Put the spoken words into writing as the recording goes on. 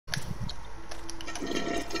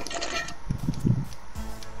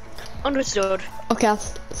Understood. Okay, I'll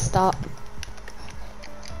start.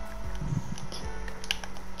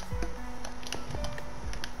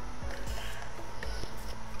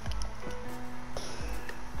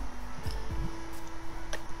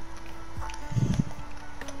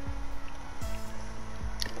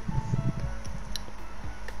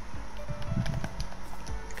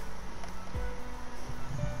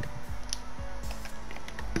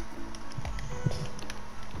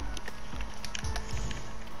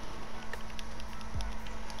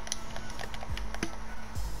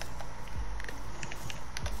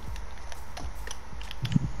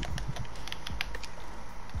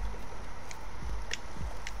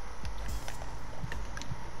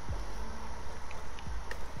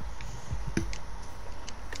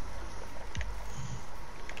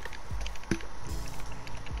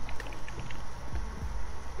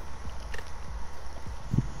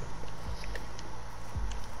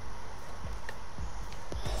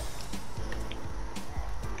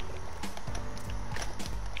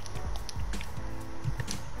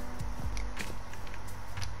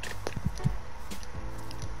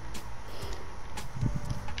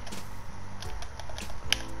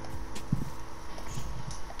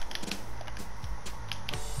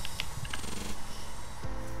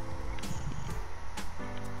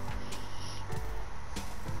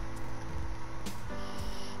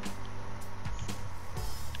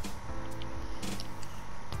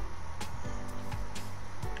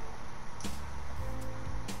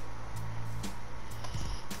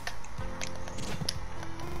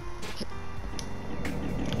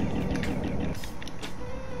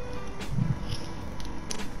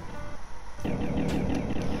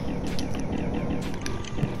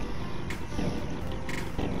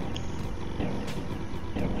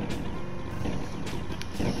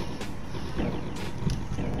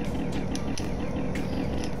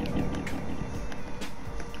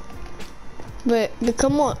 Wait,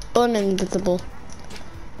 become what? Uninvisible.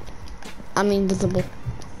 I'm invisible.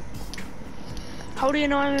 How do you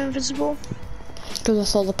know I'm invisible? Because I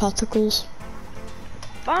saw the particles.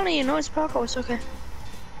 Finally, you know it's parkour, it's okay.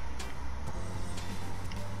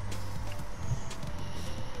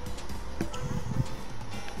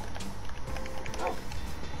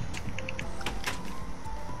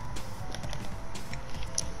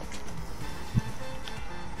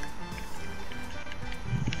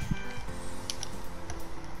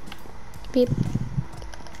 Beep.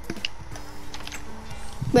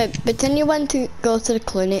 Wait, but then you went to go to the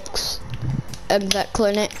clinics, vet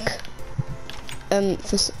clinic,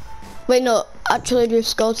 wait, no, actually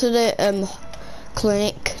just go to the,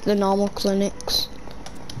 clinic, the normal clinics.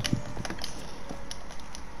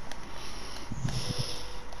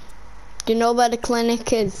 Do you know where the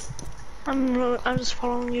clinic is? I'm just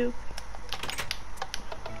following you.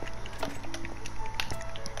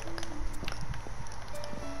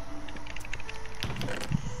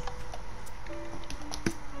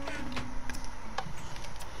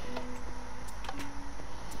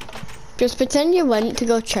 Just pretend you went to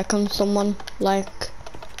go check on someone, like,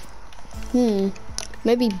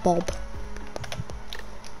 maybe Bob.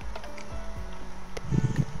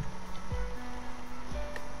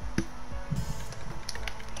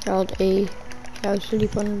 Child A, I was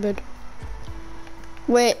asleep on the bed.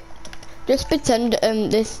 Wait, just pretend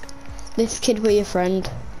this kid was your friend,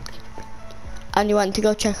 and you went to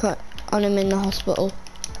go check on him in the hospital.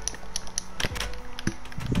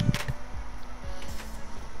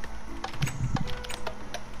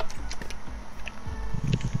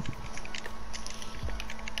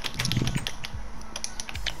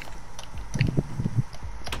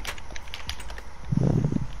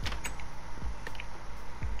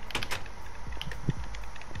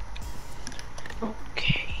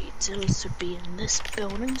 Okay, it seems to be in this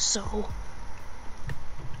building, so...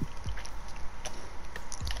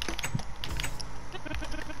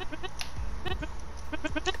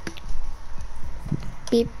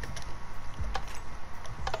 Beep.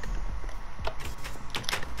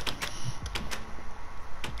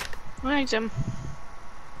 Right, Jim.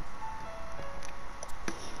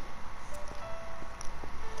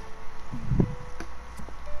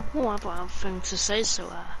 Well, I don't have anything to say,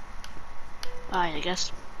 so, bye, I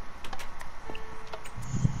guess.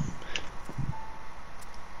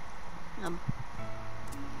 Okay.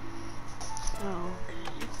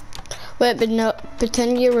 Wait, but no,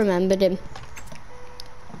 pretend you remembered him.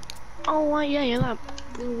 Oh, yeah, that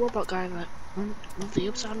blue robot guy that with the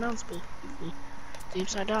upside down speed. The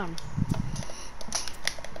upside down.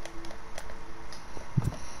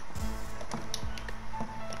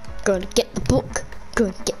 Good, get the book.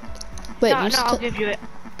 Good, get. Wait, No, I'll give you it.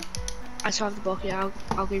 I saw the book. Yeah,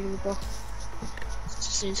 I'll give you the book.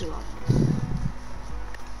 Just need to run.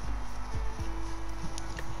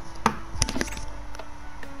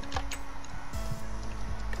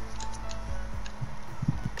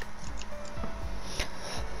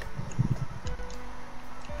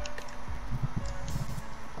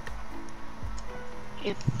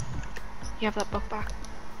 Here. You have that book back.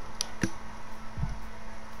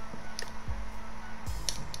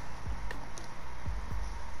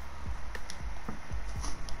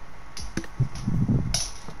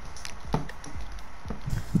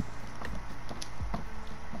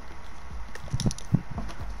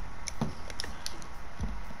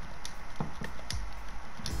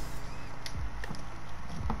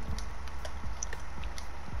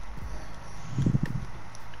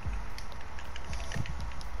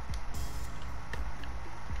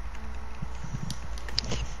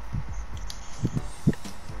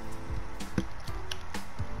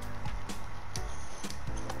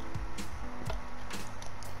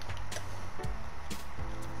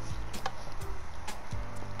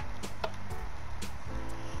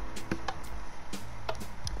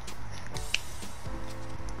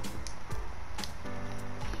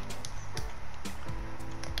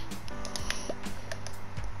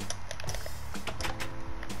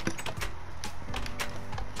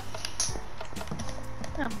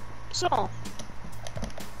 So,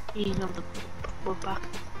 you have the book back.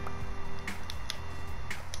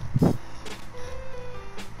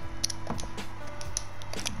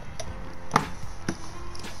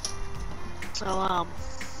 So,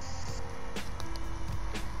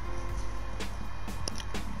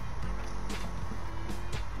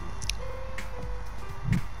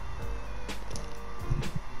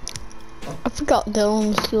 I forgot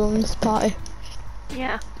Dylan's still in this party.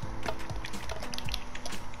 yeah.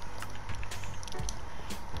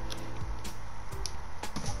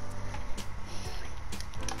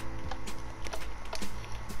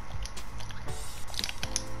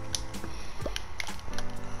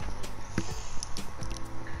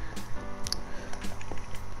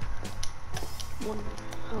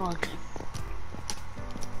 Oh, okay.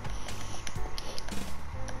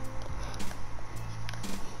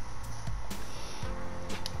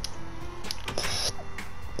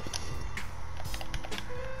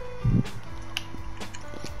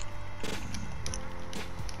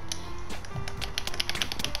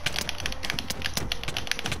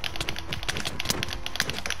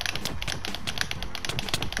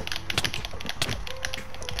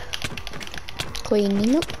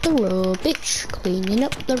 Cleaning up the rubbish, cleaning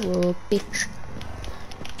up the rubbish.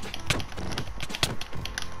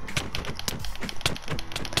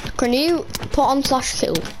 Can you put on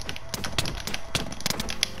 /kill?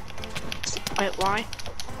 Wait, why?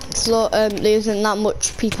 So there isn't that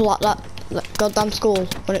much people at that goddamn school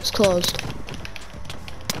when it's closed.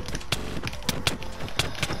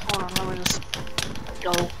 Hold on, let me just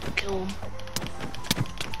go kill him.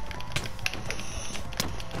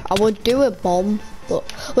 I would do a bomb, but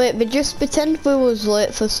wait, but just pretend we was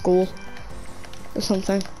late for school or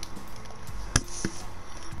something.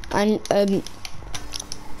 And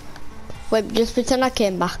wait, just pretend I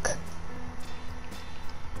came back.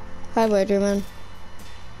 Hi, Weatherman.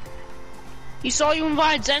 You saw you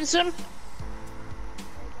invited Jensen?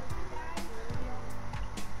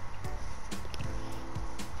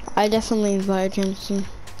 I definitely invited Jensen.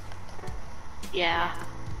 Yeah.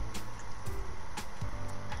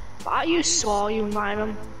 But you saw you invited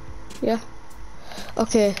him. Yeah.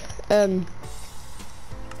 Okay.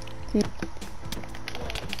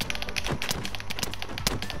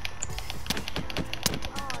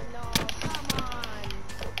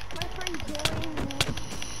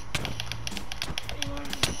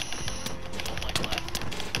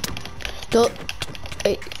 Don't.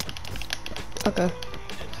 Wait. Okay.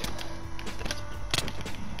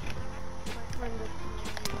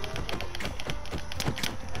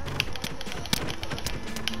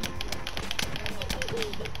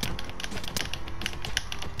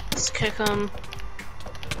 Let's kick him.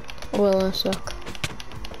 Well, a sec.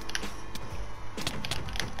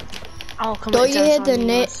 I'll come. Don't you hear the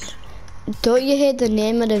name? Don't you hear the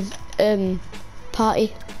name of the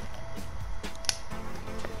party?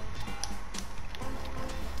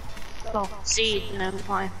 Oh, see, no,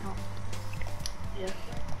 fine. Oh. Yeah.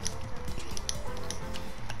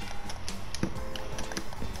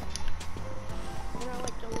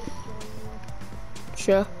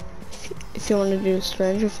 Sure. If you want to do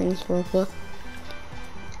Stranger Things roleplay.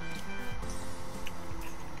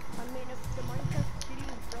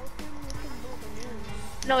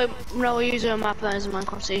 No, no, we're using a map that is a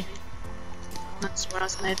Minecraft C. That's what I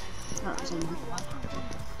was made. That was a Minecraft.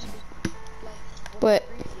 Wait.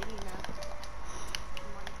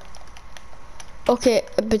 Okay,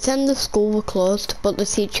 pretend the school were closed, but the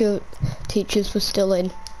teachers were still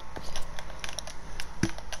in.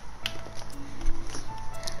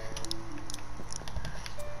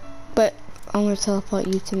 But I'm gonna teleport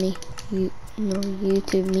you to me. You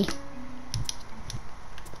to me.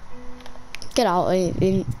 Get out of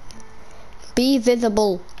it. Be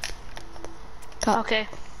visible. Okay.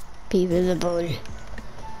 Be visible.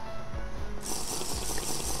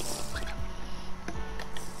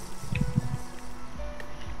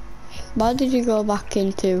 Why did you go back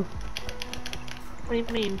into? What do you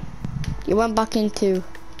mean? You went back into.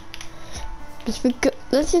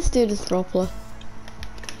 Let's just do this properly.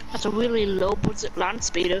 That's a really low budget land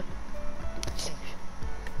speeder.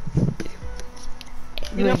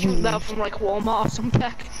 You got that from like Walmart or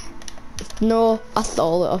something. No, I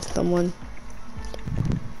stole it off someone.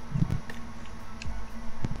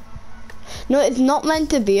 No, it's not meant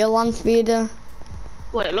to be a land speeder.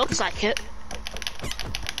 Well, it looks like it.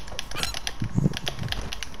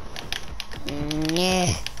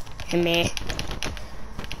 Yeah, meh.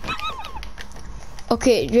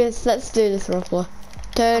 Okay, just let's do this properly.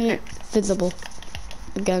 Turn visible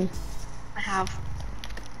again. I have.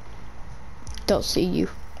 Don't see you.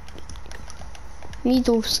 Me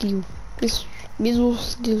don't see you. Me don't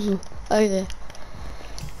see you. Oh there.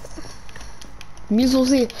 Me don't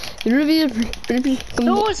see you.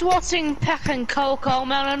 Who was watching Peck and Coco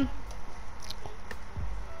Melon?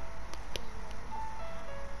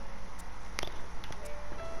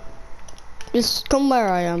 Just come where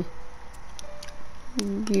I am.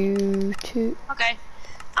 You two. Okay.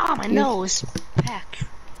 Ah, my nose. Peck.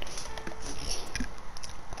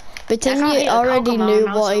 Pretend you already knew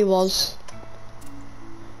what he was.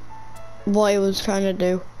 What he was trying to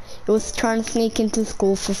do. He was trying to sneak into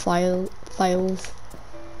school for files.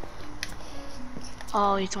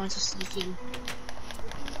 Oh, you're trying to sneak in.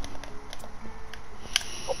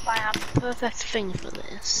 Oh, I have the perfect thing for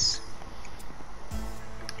this.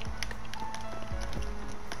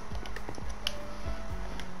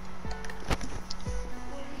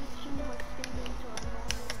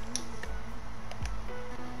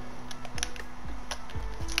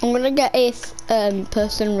 I'm gonna get a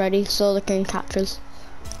person ready so they can catch us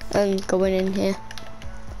and going in here.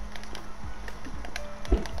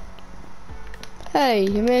 Hey,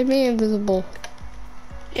 you made me invisible.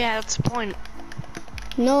 Yeah, that's the point.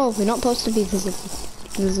 No, we're not supposed to be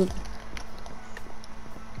visible.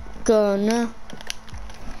 Go now.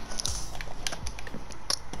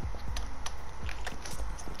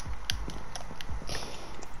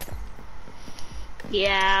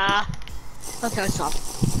 Yeah. Okay, stop.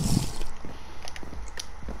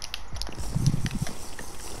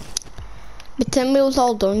 Pretend we was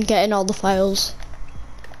all done getting all the files.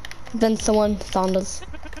 Then someone found us.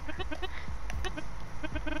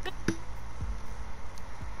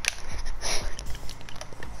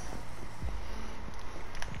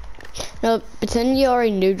 No, pretend you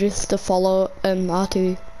already knew just to follow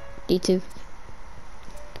R2D2.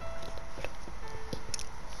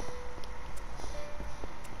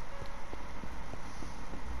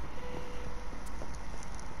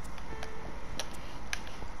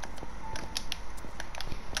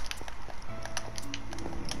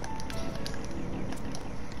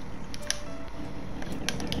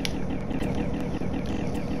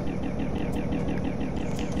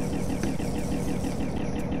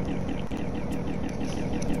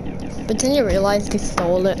 But then you realize they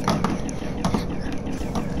stole it.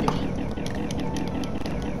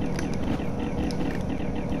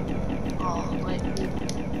 Oh, wait.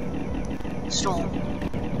 Stole.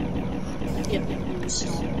 Yep, you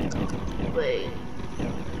stole. Wait.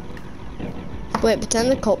 Wait,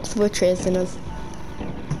 pretend the cops were chasing us.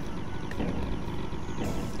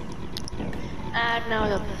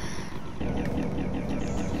 No.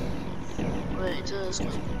 Wait, it does.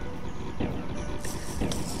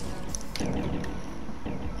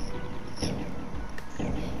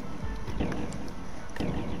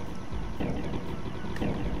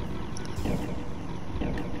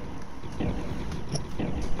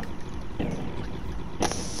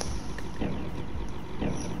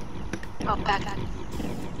 Oh, back.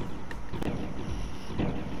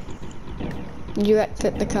 Did you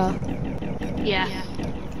exit the car? Yeah.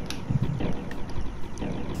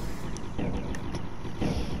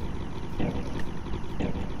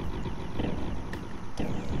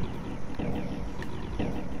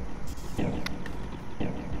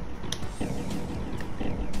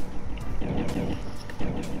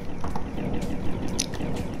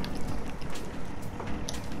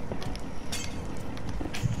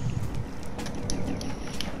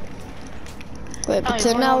 Wait, but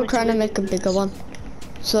so now we're trying to make a bigger one,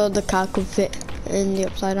 so the car could fit. in the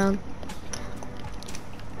upside down.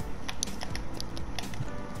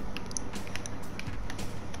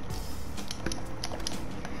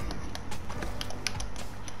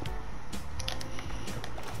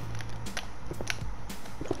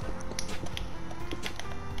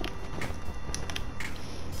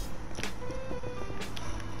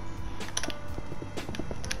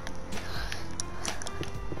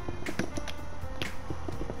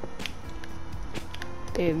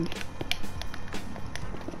 Boom.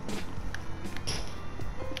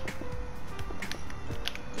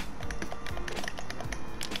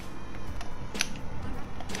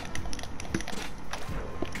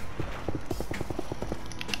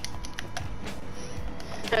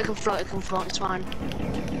 It can float, it's fine.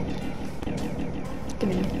 Get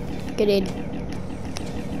in. Get in.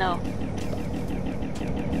 No.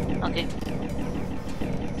 Okay.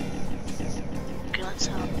 Okay, let's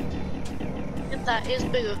get that is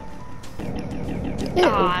bigger. Ew.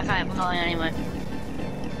 Ah, I can't go anyway.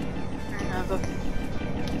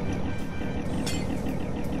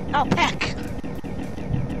 Oh, peck!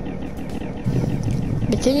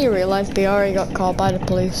 But then you realise they already got caught by the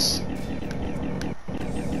police.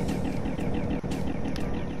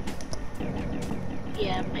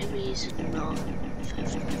 Yeah, maybe he's not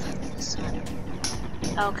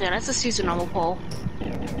 50%. Okay, let's just use a normal pole.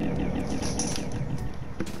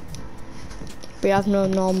 We have no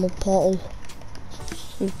normal portal.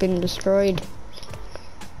 We've been destroyed.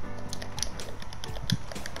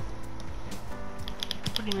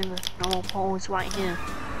 What do you mean the normal pole is right here?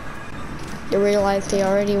 You realise they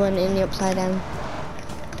already went in the upside down.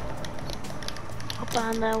 Up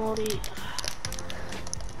and there, Wally.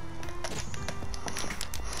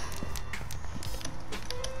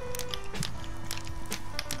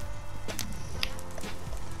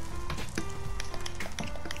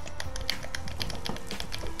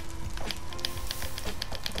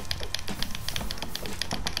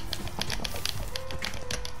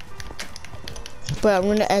 But I'm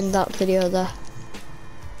gonna end that video there.